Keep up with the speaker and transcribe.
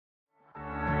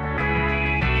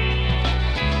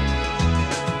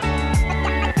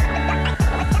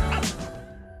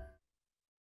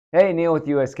Hey, Neil with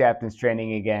US Captains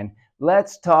Training again.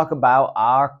 Let's talk about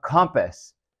our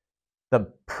compass,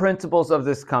 the principles of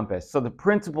this compass. So the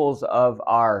principles of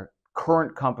our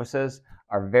current compasses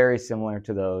are very similar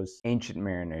to those ancient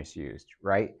mariners used,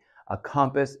 right? A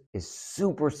compass is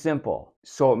super simple,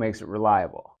 so it makes it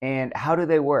reliable. And how do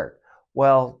they work?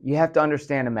 Well, you have to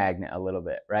understand a magnet a little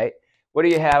bit, right? What do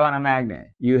you have on a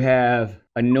magnet? You have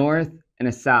a north and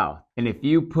a south. And if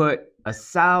you put a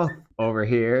south over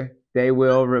here, they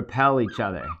will repel each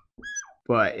other.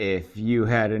 But if you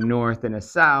had a north and a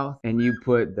south and you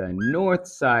put the north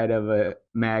side of a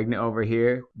magnet over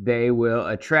here, they will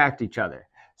attract each other.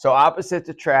 So opposites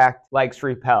attract, likes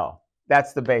repel.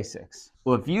 That's the basics.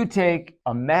 Well, if you take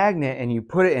a magnet and you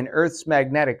put it in Earth's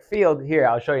magnetic field, here,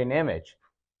 I'll show you an image.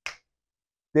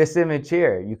 This image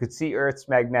here, you could see Earth's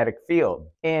magnetic field.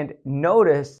 And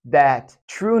notice that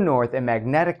true north and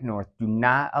magnetic north do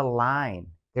not align.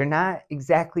 They're not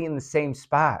exactly in the same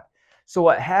spot. So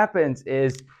what happens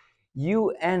is you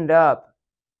end up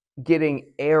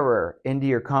getting error into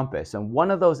your compass. And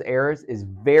one of those errors is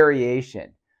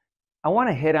variation. I want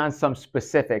to hit on some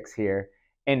specifics here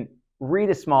and read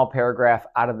a small paragraph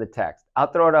out of the text.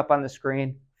 I'll throw it up on the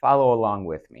screen. Follow along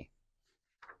with me.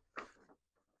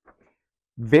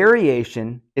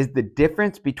 Variation is the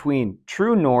difference between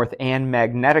true north and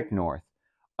magnetic north.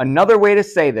 Another way to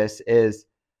say this is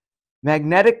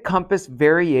magnetic compass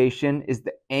variation is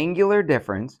the angular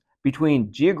difference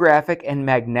between geographic and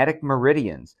magnetic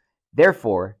meridians.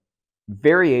 Therefore,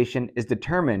 variation is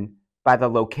determined by the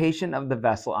location of the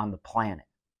vessel on the planet.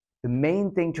 The main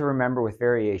thing to remember with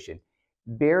variation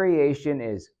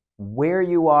is where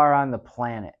you are on the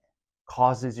planet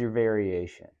causes your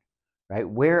variation. Right?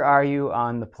 Where are you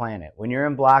on the planet? When you're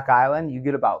in Block Island, you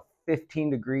get about 15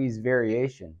 degrees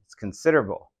variation. It's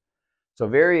considerable. So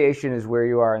variation is where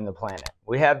you are in the planet.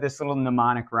 We have this little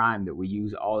mnemonic rhyme that we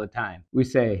use all the time. We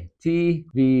say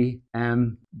TVMDC.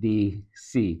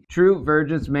 True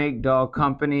virgins make dull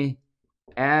company.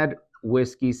 Add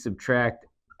whiskey, subtract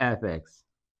ethics.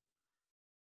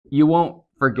 You won't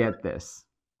forget this.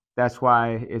 That's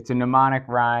why it's a mnemonic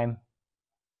rhyme.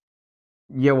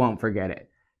 You won't forget it.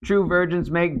 True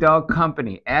virgins make dull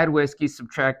company. Add whiskey,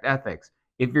 subtract ethics.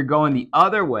 If you're going the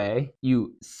other way,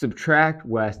 you subtract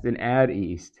west and add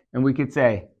east. And we could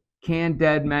say, can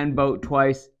dead men vote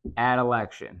twice? Add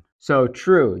election. So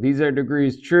true. These are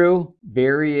degrees true.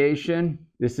 Variation.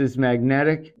 This is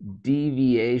magnetic.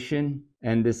 Deviation.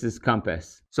 And this is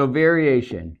compass. So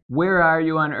variation. Where are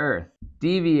you on Earth?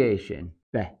 Deviation.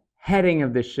 The heading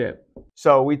of the ship.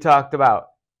 So we talked about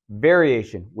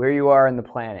variation. Where you are in the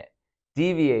planet.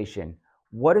 Deviation.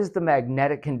 What is the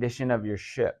magnetic condition of your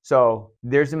ship? So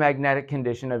there's a magnetic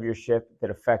condition of your ship that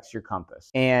affects your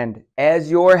compass. And as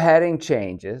your heading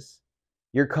changes,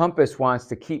 your compass wants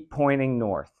to keep pointing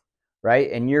north,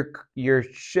 right? And your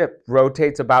ship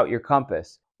rotates about your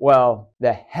compass. Well,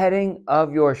 the heading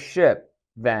of your ship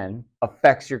then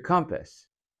affects your compass.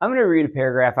 I'm going to read a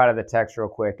paragraph out of the text real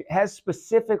quick. It has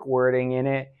specific wording in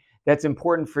it that's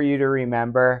important for you to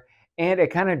remember, and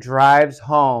it kind of drives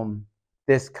home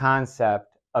this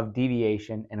concept of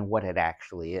deviation and what it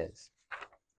actually is.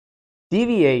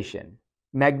 Deviation.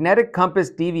 Magnetic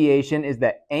compass deviation is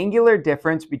the angular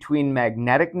difference between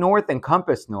magnetic north and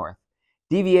compass north.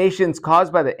 Deviation is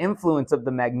caused by the influence of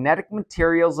the magnetic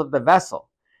materials of the vessel.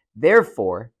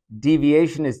 Therefore,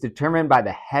 deviation is determined by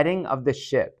the heading of the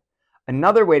ship.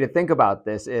 Another way to think about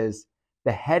this is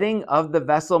the heading of the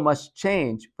vessel must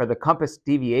change for the compass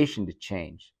deviation to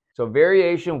change. So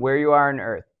variation, where you are on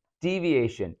Earth.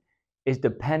 Deviation is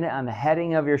dependent on the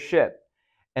heading of your ship.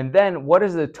 And then what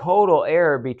is the total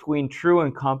error between true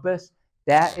and compass?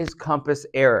 That is compass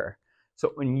error.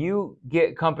 So when you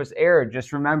get compass error,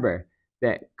 just remember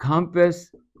that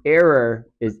compass error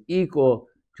is equal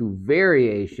to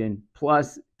variation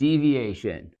plus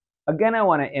deviation. Again, I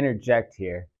want to interject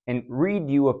here and read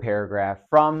you a paragraph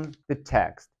from the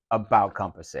text about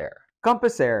compass error.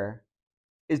 Compass error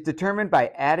is determined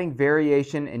by adding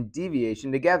variation and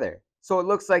deviation together. So it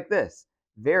looks like this.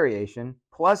 Variation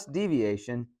plus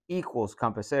deviation equals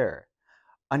compass error.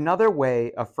 Another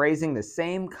way of phrasing the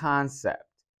same concept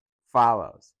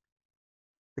follows.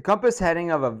 The compass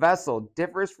heading of a vessel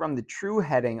differs from the true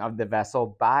heading of the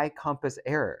vessel by compass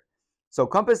error. So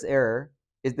compass error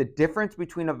is the difference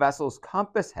between a vessel's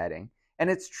compass heading and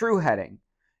its true heading.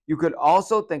 You could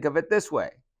also think of it this way.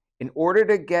 In order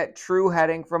to get true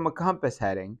heading from a compass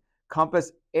heading,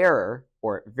 compass error,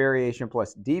 or variation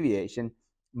plus deviation,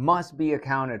 must be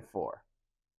accounted for.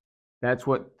 That's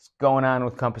what's going on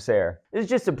with compass error. This is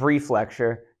just a brief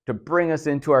lecture. to bring us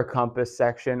into our compass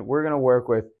section, we're going to work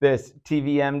with this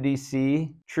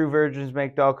TVMDC, True Virgins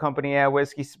Make Dog Company Add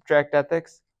Whiskey Subtract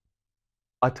Ethics.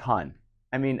 A ton.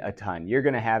 I mean, a ton. You're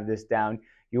going to have this down.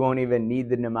 You won't even need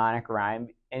the mnemonic rhyme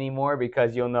anymore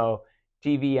because you'll know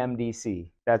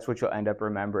TVMDC. That's what you'll end up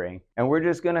remembering. And we're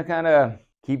just going to kind of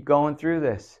keep going through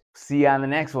this. See you on the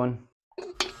next one.